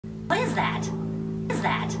is that? What is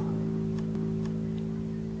that?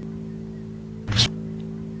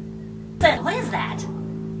 What is that?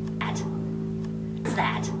 What is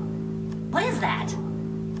that? What is that?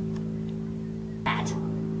 That.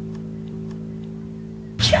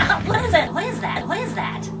 What is it? What is that? What is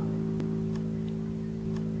that?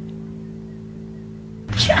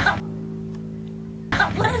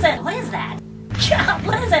 What is it? What is that?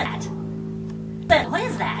 What is it? What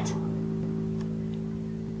is that?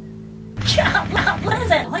 What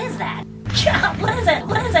is it? What is that? What is it?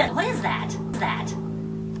 What is it? What is that? That.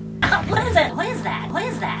 What is it? What is that? What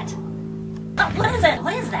is that? What is it?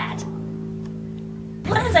 What is that?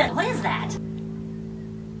 What is it? What is that?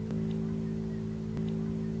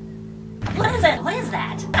 What is it? What is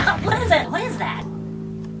that? What is it? What is that?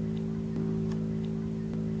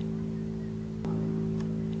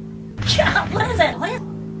 What is it? What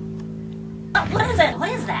is it? What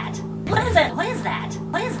is that? What is it? What is that?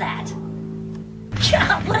 What is that?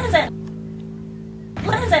 What is it?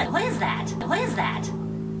 What is it? What is that? What is that?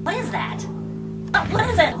 What is that? What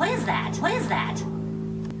is it? What is that? What is that?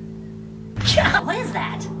 What is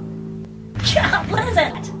that? What is it? What is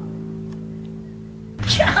it?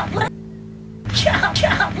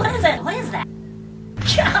 What is that? What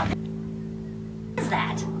is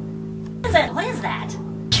that? What is it? What is that?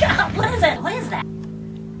 What is it? What is that?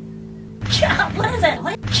 What is it?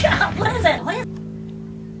 What is it? What is